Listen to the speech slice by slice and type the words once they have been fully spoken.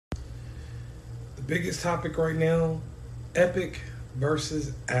The biggest topic right now, Epic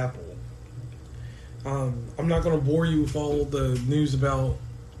versus Apple. I'm not going to bore you with all the news about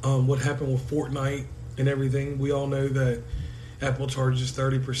what happened with Fortnite and everything. We all know that Apple charges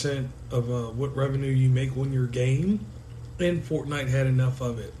 30% of what revenue you make on your game, and Fortnite had enough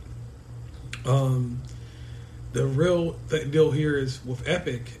of it. The real deal here is with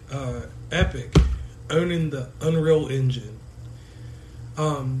Epic. Epic owning the Unreal Engine.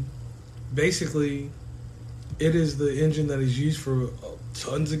 Basically, it is the engine that is used for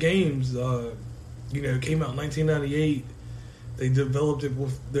tons of games. It came out in 1998. They developed it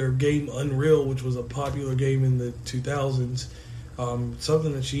with their game Unreal, which was a popular game in the 2000s.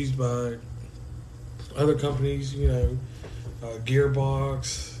 Something that's used by other companies,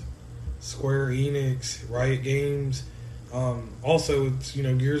 Gearbox, Square Enix, Riot Games. Also, it's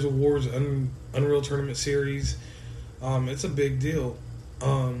Gears of War's Unreal Tournament series. It's a big deal.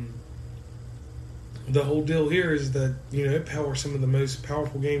 The whole deal here is that it powers some of the most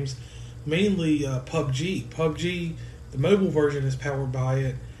powerful games, mainly PUBG. PUBG, the mobile version, is powered by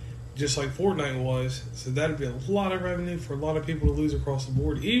it, just like Fortnite was. So that'd be a lot of revenue for a lot of people to lose across the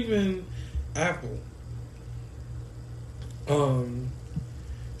board, even Apple.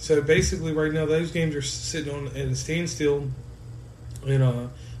 So basically, right now, those games are sitting on at a standstill. And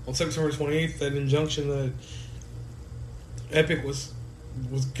on September 28th, that injunction that Epic was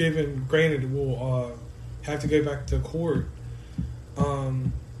granted will have to go back to court.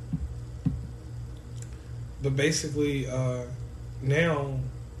 But basically, now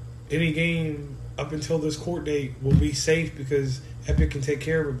any game up until this court date will be safe because Epic can take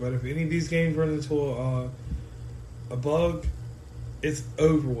care of it. But if any of these games run into a bug, it's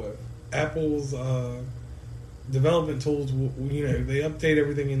over with. Apple's development tools, they update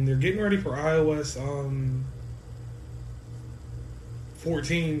everything, and they're getting ready for iOS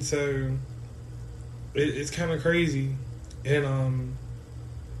 14. So it's kind of crazy, and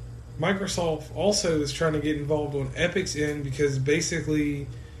Microsoft also is trying to get involved on Epic's end because basically,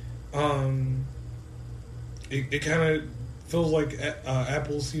 it kind of feels like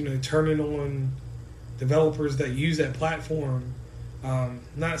Apple's turning on developers that use that platform.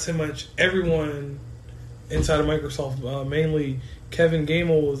 Not so much everyone inside of Microsoft. Mainly Kevin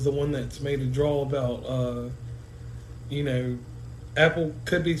Gamel is the one that's made a draw about Apple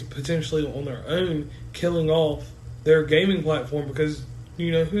could be potentially on their own killing off their gaming platform because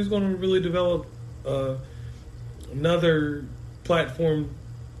who's going to really develop another platform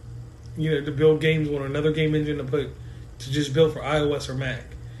to build games on, another game engine to just build for iOS or Mac.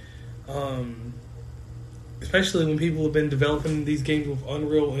 Especially when people have been developing these games with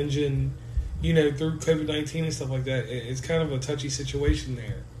Unreal Engine, through COVID-19 and stuff like that. It's kind of a touchy situation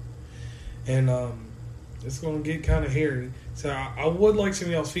there. And it's going to get kind of hairy. So I would like some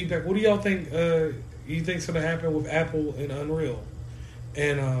of y'all's feedback. What do y'all think you think's going to happen with Apple and Unreal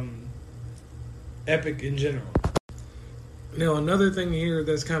and Epic in general? Now, another thing here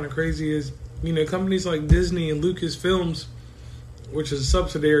that's kind of crazy is, companies like Disney and Lucasfilms, which is a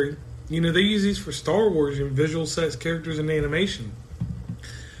subsidiary, they use these for Star Wars and visual sets, characters, and animation.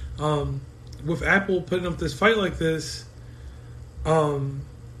 With Apple putting up this fight like this, it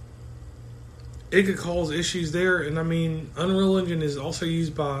could cause issues there. And Unreal Engine is also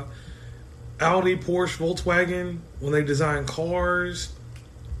used by Audi, Porsche, Volkswagen when they design cars.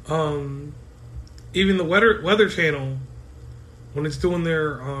 Even the Weather Channel, when it's doing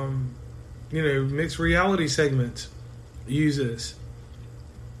their mixed reality segments, use this.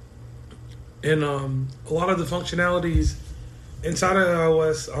 And a lot of the functionalities inside of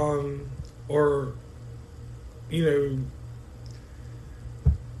iOS are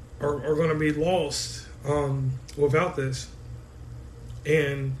going to be lost without this.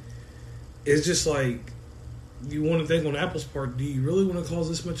 And it's just like, you want to think on Apple's part, do you really want to cause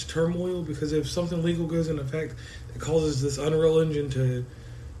this much turmoil? Because if something legal goes into effect that causes this Unreal Engine to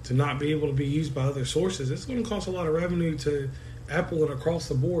not be able to be used by other sources, it's going to cost a lot of revenue to Apple and across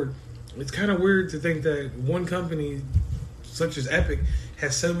the board. It's kind of weird to think that one company such as Epic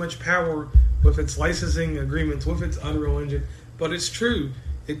has so much power with its licensing agreements, with its Unreal Engine, but it's true.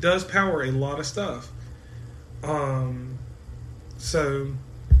 It does power a lot of stuff. So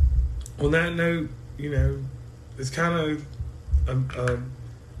on that note, it's kind of a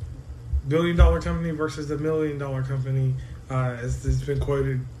billion-dollar company versus the million-dollar company, as it's been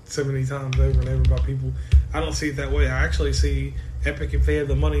quoted so many times over and over by people. I don't see it that way. I actually see Epic, if they have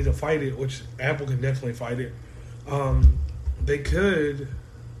the money to fight it, which Apple can definitely fight it, they could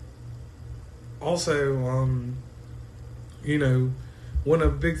also, win a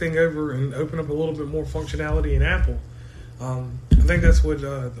big thing over and open up a little bit more functionality in Apple. I think that's what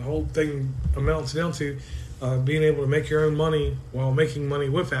the whole thing amounts down to, being able to make your own money while making money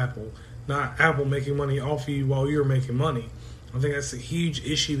with Apple, not Apple making money off you while you're making money. I think that's a huge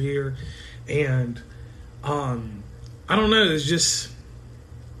issue here, and I don't know. It's just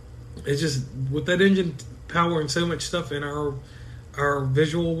with that engine power and so much stuff in our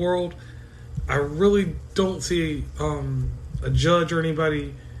visual world. I really don't see a judge or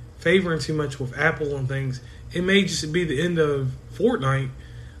anybody favoring too much with Apple on things. It may just be the end of Fortnite,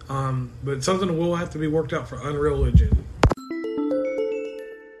 but something will have to be worked out for Unreal Engine.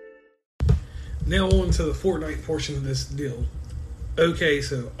 Now on to the Fortnite portion of this deal. Okay,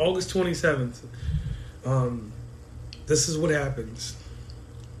 so August 27th, this is what happens.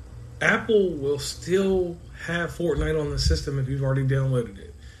 Apple will still have Fortnite on the system if you've already downloaded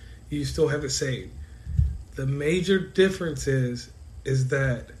it. You still have it saved. The major difference is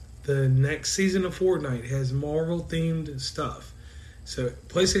that the next season of Fortnite has Marvel-themed stuff. So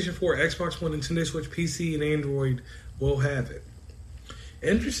PlayStation 4, Xbox One, Nintendo Switch, PC, and Android will have it.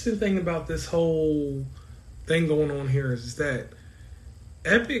 Interesting thing about this whole thing going on here is that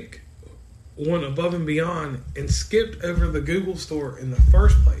Epic went above and beyond and skipped over the Google Store in the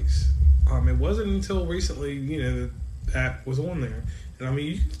first place. It wasn't until recently, the app was on there. And I mean,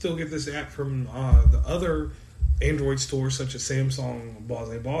 you can still get this app from the other Android stores such as Samsung, Bose,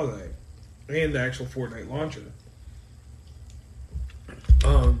 and the actual Fortnite launcher.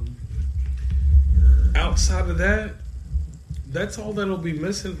 Outside of that, that's all that'll be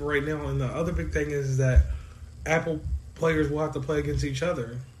missing for right now. And the other big thing is that Apple players will have to play against each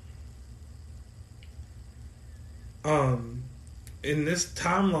other. And this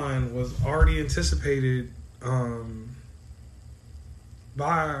timeline was already anticipated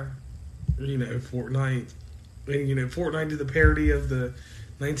by Fortnite. And Fortnite did the parody of the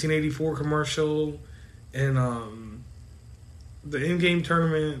 1984 commercial, and the in-game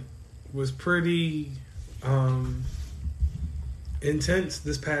tournament was pretty intense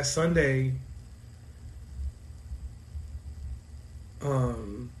this past Sunday.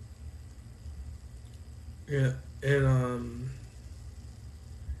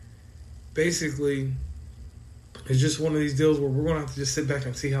 Basically, it's just one of these deals where we're going to have to just sit back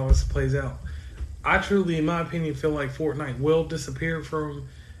and see how this plays out. I truly, in my opinion, feel like Fortnite will disappear from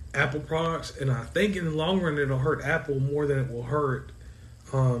Apple products, and I think in the long run it'll hurt Apple more than it will hurt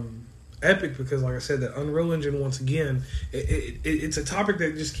Epic, because like I said, that Unreal Engine, once again, it's a topic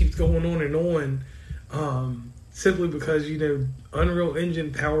that just keeps going on and on, simply because Unreal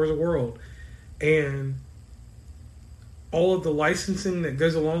Engine powers the world, and all of the licensing that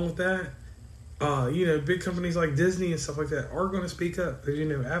goes along with that. Big companies like Disney and stuff like that are going to speak up,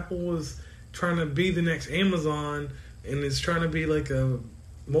 because Apple was trying to be the next Amazon and is trying to be like a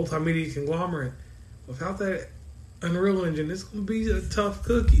multimedia conglomerate. Without that Unreal Engine, it's going to be a tough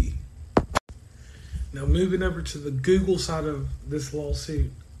cookie. Now, moving over to the Google side of this lawsuit.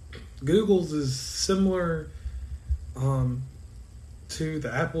 Google's is similar to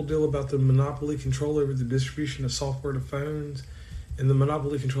the Apple deal about the monopoly control over the distribution of software to phones and the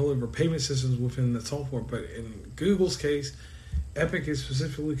monopoly control over payment systems within the software. But in Google's case, Epic is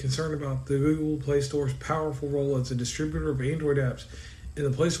specifically concerned about the Google Play Store's powerful role as a distributor of Android apps and the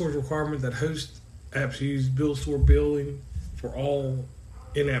Play Store's requirement that host apps use Bill Store billing for all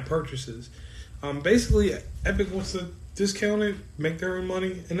in-app purchases. Basically, Epic wants to discount it, make their own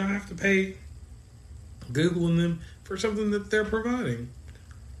money, and not have to pay Google and them for something that they're providing.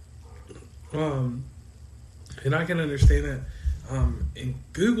 And I can understand that. In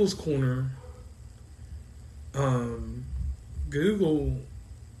Google's corner, Google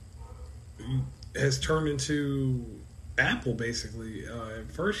has turned into Apple, basically.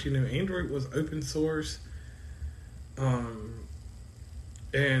 At first, Android was open source.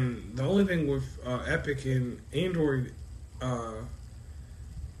 And the only thing with Epic and Android,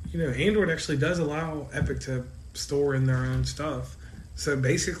 Android actually does allow Epic to store in their own stuff. So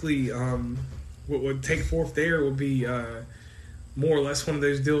basically, what would take forth there would be more or less one of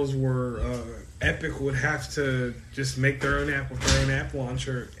those deals where Epic would have to just make their own app with their own app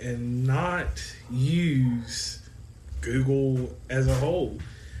launcher and not use Google as a whole.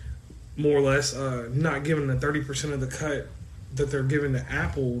 More or less, not giving the 30% of the cut that they're giving to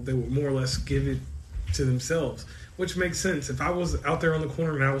Apple, they would more or less give it to themselves, which makes sense. If I was out there on the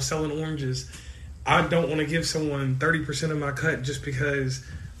corner and I was selling oranges, I don't want to give someone 30% of my cut just because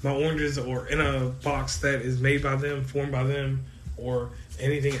my oranges are in a box that is made by them, formed by them, or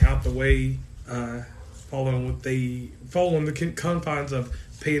anything out the way, following the confines of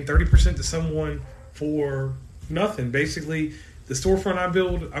paying 30% to someone for nothing. Basically, the storefront I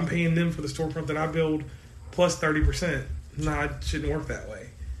build, I'm paying them for the storefront that I build plus 30%. nah, it shouldn't work that way.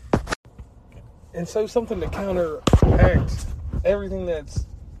 And so something to counteract everything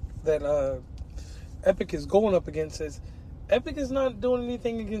that Epic is going up against is Epic is not doing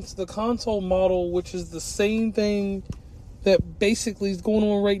anything against the console model, which is the same thing that basically is going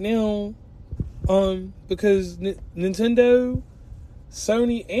on right now. Because Nintendo,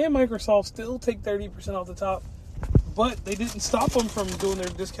 Sony, and Microsoft still take 30% off the top, but they didn't stop them from doing their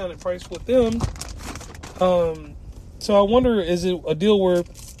discounted price with them. So I wonder, is it a deal where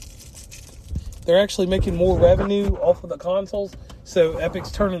they're actually making more revenue off of the consoles, so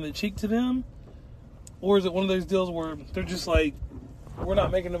Epic's turning the cheek to them? Or is it one of those deals where they're just like, we're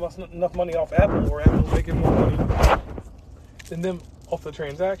not making enough money off Apple, or Apple's making more money than them off the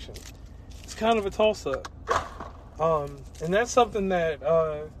transaction? It's kind of a toss-up. And that's something that,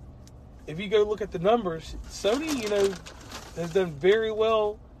 if you go look at the numbers, Sony, has done very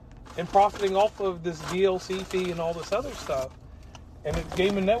well in profiting off of this DLC fee and all this other stuff. And its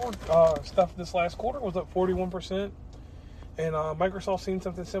Game and Network stuff this last quarter was up 41%. And Microsoft seen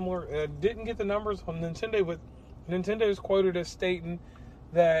something similar. Didn't get the numbers on Nintendo, but Nintendo is quoted as stating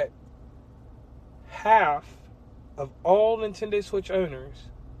that half of all Nintendo Switch owners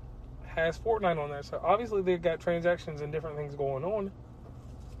has Fortnite on there. So obviously they've got transactions and different things going on.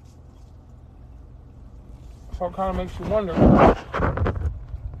 So it kind of makes you wonder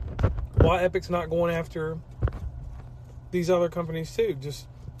why Epic's not going after these other companies too, just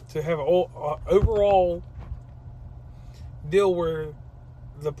to have an overall deal where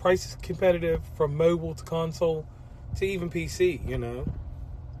the price is competitive from mobile to console to even PC,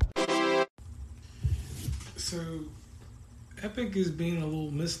 So Epic is being a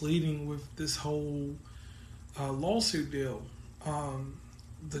little misleading with this whole lawsuit deal.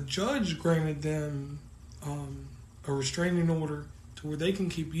 The judge granted them a restraining order to where they can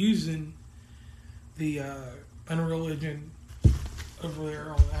keep using the Unreal Engine over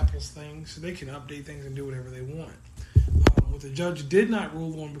there on Apple's thing, so they can update things and do whatever they want. What the judge did not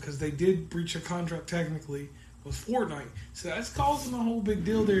rule on, because they did breach a contract technically, was Fortnite. So that's causing a whole big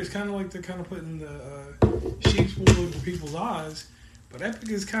deal there. It's kind of like they're kind of putting the sheep's wool over people's eyes. But Epic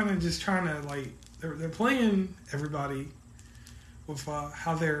is kind of just trying to, they're playing everybody with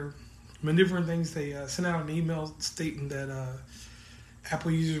how they're maneuvering things. They sent out an email stating that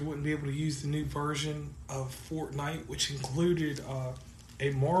Apple users wouldn't be able to use the new version of Fortnite, which included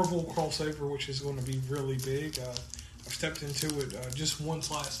a Marvel crossover, which is going to be really big. I've stepped into it just once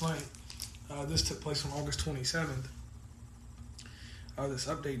last night. This took place on August 27th. This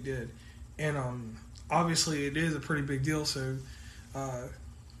update did. And obviously it is a pretty big deal, so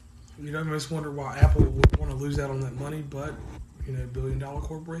you almost wonder why Apple would want to lose out on that money, but, $1 billion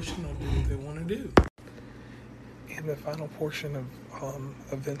corporation will do what they want to do. And the final portion of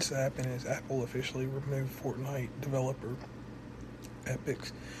events that happened is Apple officially removed Fortnite developer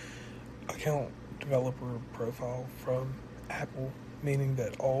Epic's account developer profile from Apple, meaning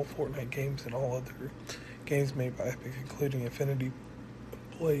that all Fortnite games and all other games made by Epic, including Infinity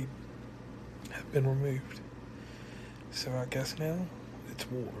Blade, have been removed. So I guess now it's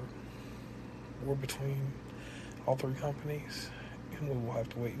war. War between all three companies, and we will have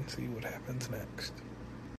to wait and see what happens next.